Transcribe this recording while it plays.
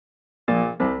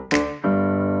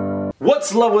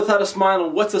What's love without a smile,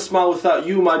 and what's a smile without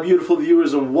you, my beautiful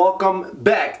viewers, and welcome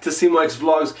back to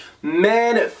SEMOXVLOGS.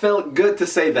 Man, it felt good to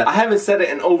say that. I haven't said it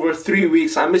in over 3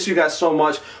 weeks. I miss you guys so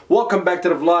much. Welcome back to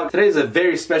the vlog. Today is a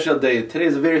very special day. Today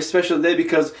is a very special day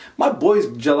because my boy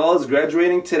Jalal is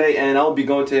graduating today and I'll be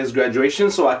going to his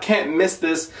graduation, so I can't miss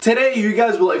this. Today you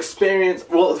guys will experience,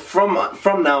 well, from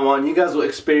now on, you guys will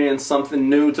experience something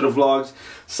new to the vlogs.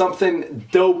 Something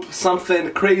dope,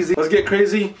 something crazy. Let's get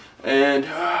crazy and...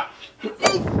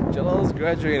 Jalal's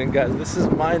graduating, guys. This is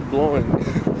mind-blowing.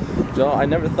 Jalal, I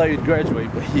never thought you'd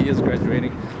graduate, but he is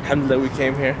graduating. Alhamdulillah, we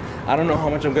came here. I don't know how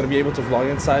much I'm going to be able to vlog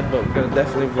inside, but we're going to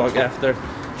definitely vlog after.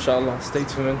 Inshallah, stay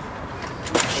tuned.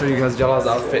 I'll show you guys Jalal's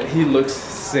outfit. He looks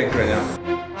sick right now.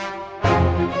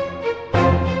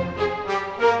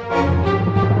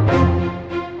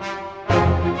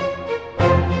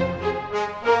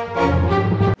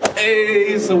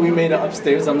 Hey, so we made it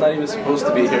upstairs. I'm not even supposed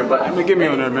to be here, but I'm gonna get me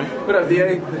on there, man. What up,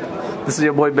 DA? This is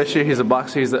your boy Bashir. He's a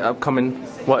boxer. He's the upcoming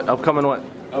what? Upcoming what?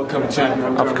 Upcoming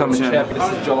champion. Upcoming champion.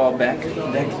 This is Jalal back.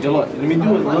 Jalal, let me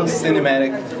do a little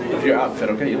cinematic of your outfit,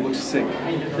 okay? You look sick.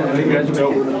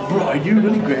 Bro, are you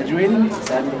really graduating?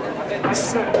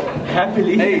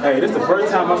 Happily. Hey, this is the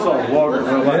first time I saw a vlogger.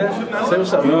 Say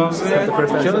what's up, you know what I'm saying? The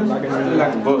first time chilling?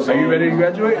 Like the boat. Are you ready to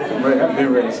graduate? Right, I've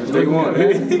been ready since day one.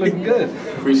 He's looking good.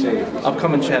 Appreciate it.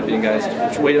 Upcoming champion, guys.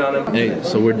 Just wait on him. Hey,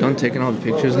 so we're done taking all the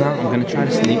pictures now. I'm gonna try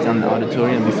to sneak down the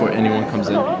auditorium before anyone comes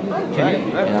in. Can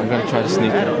you? Yeah, I'm gonna try to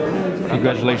sneak in.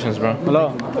 Congratulations, bro.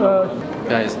 Hello.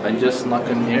 Guys, I just snuck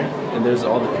in here, and there's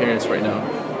all the parents right now.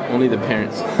 Only the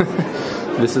parents.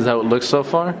 This is how it looks so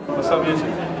far. What's up,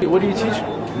 YouTube? What do you teach?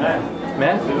 Math.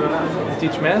 Math? You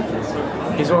teach math?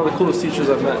 He's one of the coolest teachers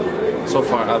I've met so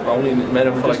far. I've only met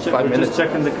him for like 5 minutes. Just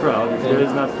checking the crowd. If there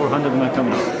is not 400, I'm not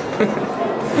coming out.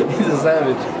 He's a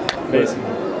savage.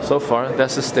 Basically. So far,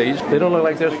 that's the stage. They don't look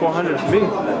like there's 400 to me.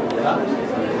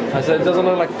 I said it doesn't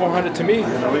look like 400 to me.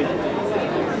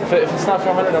 If it's not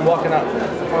 400, I'm walking out.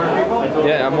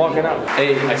 Yeah, I'm walking out.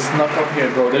 Hey, I snuck up here,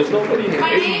 bro. There's nobody here. My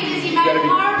name is Ahmed,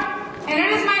 and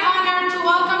it is my honor to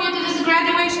welcome you to this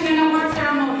graduation and award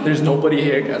ceremony. There's nobody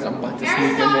here, guys. I'm about to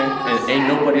sneak in there, and ain't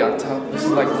nobody on top. This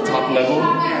is like the top level.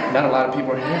 Not a lot of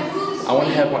people are here. I want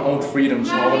to have my own freedom,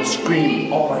 so I want to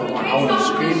scream all I want. I want to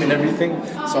scream and everything,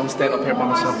 so I'm standing up here by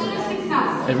myself.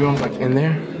 Everyone's like in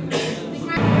there.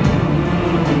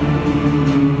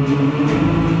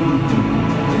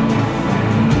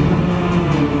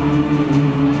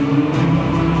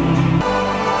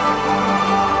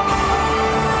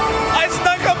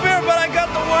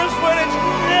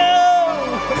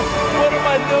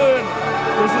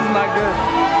 This is not good.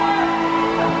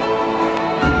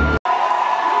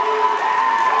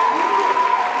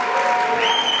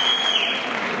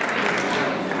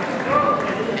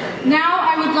 Now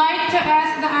I would like to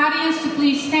ask the audience to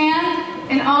please stand,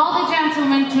 and all the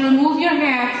gentlemen to remove your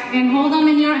hats and hold them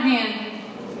in your hand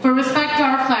for respect to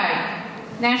our flag.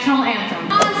 National anthem.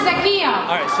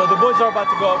 Alright, so the boys are about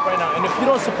to go up right now, and if you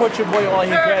don't support your boy while he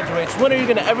graduates, when are you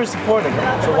going to ever support him?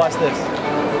 So watch this.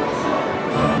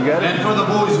 You got it? And for the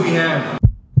boys we have.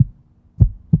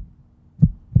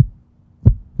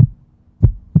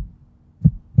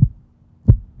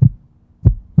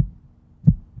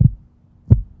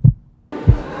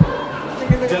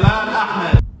 Jalal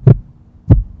Ahmed.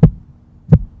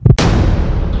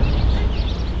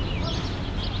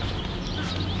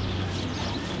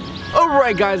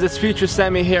 Alright guys, it's future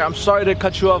Sami here. I'm sorry to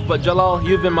cut you off, but Jalal,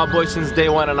 you've been my boy since day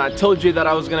one, and I told you that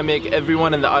I was gonna make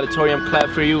everyone in the auditorium clap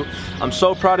for you. I'm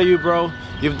so proud of you, bro.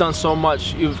 You've done so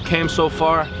much. You've came so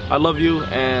far. I love you,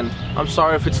 and I'm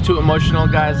sorry if it's too emotional,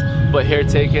 guys, but here,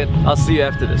 take it. I'll see you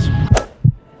after this.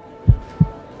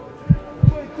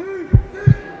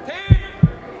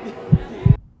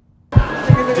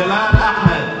 Jalal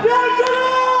Ahmed. Yeah,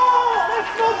 Jalal!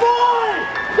 That's my boy!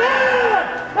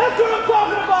 Yeah! That's what I'm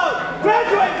talking about!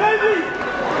 Graduate, baby!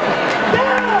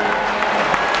 Yeah!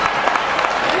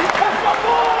 That's my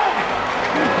boy!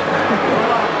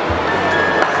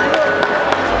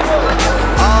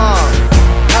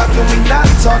 How can we not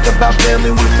talk about family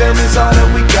when family's all that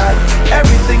we got?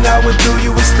 Everything I would do,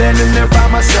 you were standing there by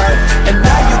my side. And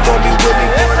now you gon' be with me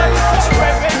for the life.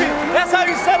 Baby! That's how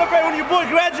you celebrate when your boy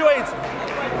graduates!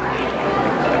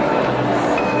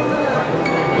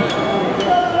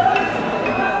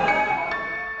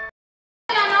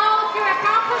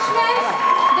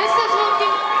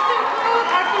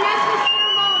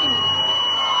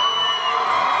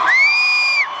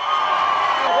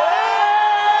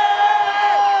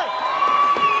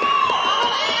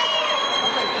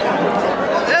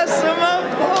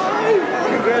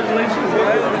 Congratulations,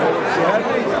 guys.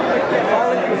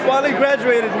 finally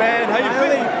graduated, man. How you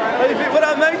feeling? How you feel? What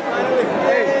up, man?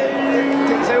 Hey,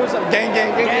 say what's up. Gang,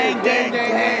 gang, gang, gang, gang,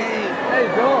 gang. Hey,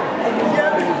 bro.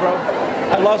 Yeah, bro.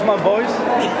 I lost my voice.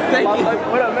 Thank you.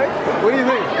 What up, man? What do you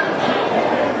think?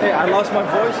 Hey, I lost my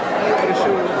voice, but the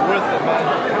shoe was worth it, man.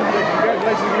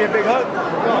 Congratulations, give me a big hug.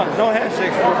 No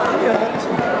handshakes, bro.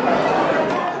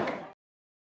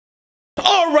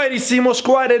 Alrighty, SEMO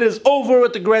squad, it is over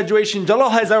with the graduation. Jalal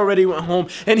has already went home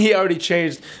and he already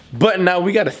changed, but now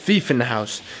we got a thief in the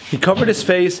house. He covered his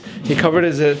face, he covered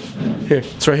his head. Here,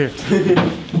 it's right here.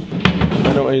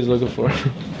 I know what he's looking for.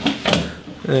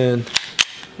 And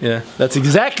yeah, that's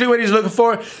exactly what he's looking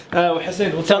for.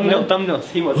 Hussein, what's up, man? Thumbnail.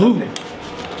 Who?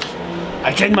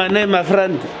 I changed my name, my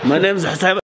friend. My name is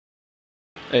Hussein.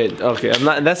 Hey, okay,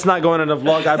 that's not going in the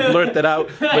vlog. I blurted that out.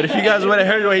 But if you guys would have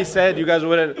heard what he said, you guys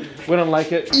wouldn't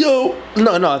like it. Yo,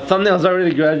 no, thumbnail's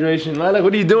already graduation. Man, like,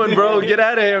 what are you doing, bro? Get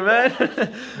out of here, man.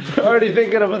 We're already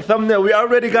thinking of a thumbnail. We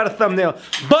already got a thumbnail.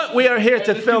 But we are here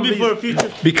to film these.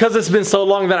 Because it's been so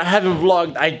long that I haven't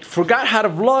vlogged. I forgot how to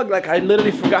vlog. Like, I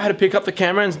literally forgot how to pick up the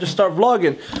camera and just start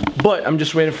vlogging. But I'm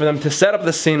just waiting for them to set up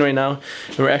the scene right now.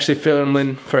 And we're actually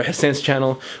filming for Hassan's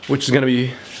channel, which is gonna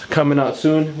be coming out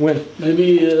soon. When?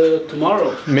 Maybe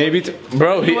tomorrow. Maybe,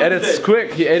 bro, he edits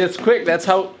quick. He edits quick. That's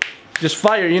how, just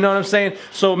fire, you know what I'm saying?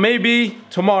 So maybe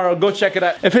tomorrow, go check it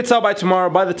out. If it's out by tomorrow,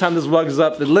 by the time this vlog is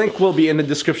up, the link will be in the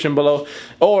description below.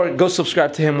 Or go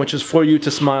subscribe to him, which is For You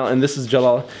to Smile. And this is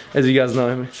Jalal, as you guys know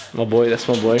him. My boy, that's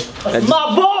my boy. That's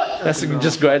my boy! That's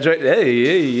just graduate.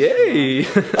 Hey.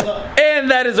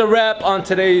 And that is a wrap on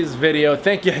today's video.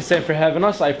 Thank you, Hussein, for having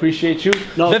us. I appreciate you.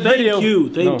 No,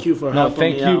 thank you for helping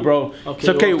thank me you, out. bro. Okay, it's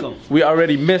okay. welcome. We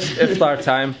already missed iftar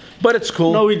time, but it's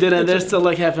cool. No, we didn't. There's still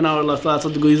like half an hour left.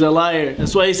 He's a liar.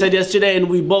 That's what he said yesterday, and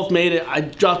we both made it. I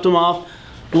dropped him off.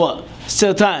 What?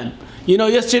 Still time. You know,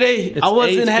 yesterday I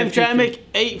was in Hamtramck,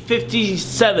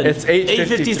 8:57. It's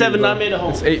 8:57, and I made it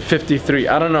home. It's 8:53.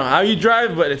 I don't know how you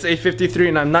drive, but it's 8:53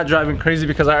 and I'm not driving crazy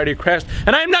because I already crashed.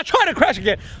 And I am not trying to crash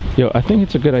again. Yo, I think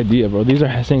it's a good idea, bro. These are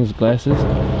Hassan's glasses.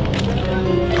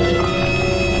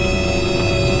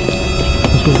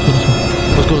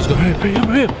 Let's go.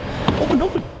 Hurry up.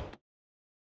 Open.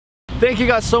 Thank you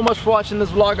guys so much for watching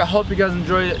this vlog. I hope you guys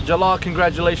enjoyed it. Jalal,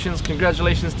 congratulations.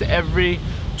 Congratulations to every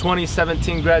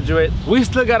 2017 graduate. We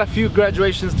still got a few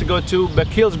graduations to go to.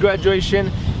 Bakil's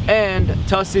graduation and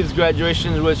Tassif's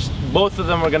graduation, which both of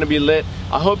them are gonna be lit.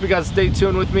 I hope you guys stay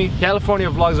tuned with me.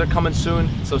 California vlogs are coming soon,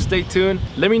 so stay tuned.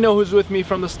 Let me know who's with me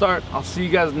from the start. I'll see you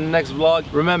guys in the next vlog.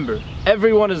 Remember,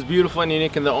 everyone is beautiful and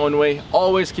unique in their own way.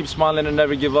 Always keep smiling and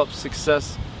never give up.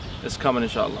 Success is coming,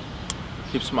 inshallah.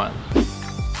 Keep smiling.